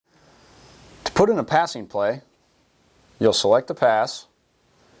put in a passing play, you'll select the pass,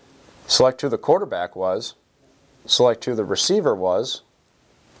 select who the quarterback was, select who the receiver was,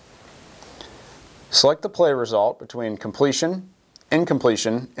 select the play result between completion,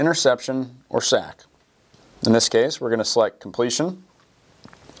 incompletion, interception, or sack. In this case, we're going to select completion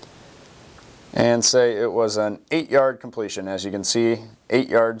and say it was an 8-yard completion. As you can see, 8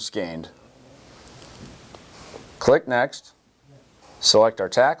 yards gained. Click Next, select our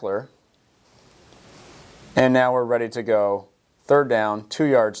tackler, and now we're ready to go. Third down, 2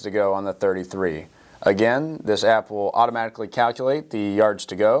 yards to go on the 33. Again, this app will automatically calculate the yards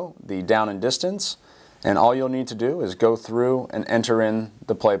to go, the down and distance, and all you'll need to do is go through and enter in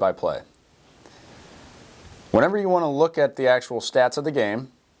the play-by-play. Whenever you want to look at the actual stats of the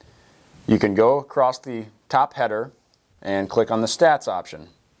game, you can go across the top header and click on the stats option.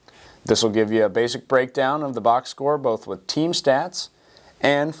 This will give you a basic breakdown of the box score both with team stats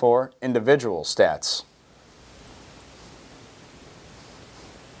and for individual stats.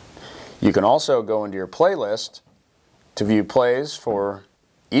 You can also go into your playlist to view plays for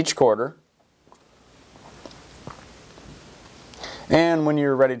each quarter. And when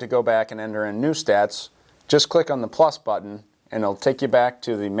you're ready to go back and enter in new stats, just click on the plus button and it'll take you back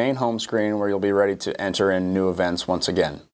to the main home screen where you'll be ready to enter in new events once again.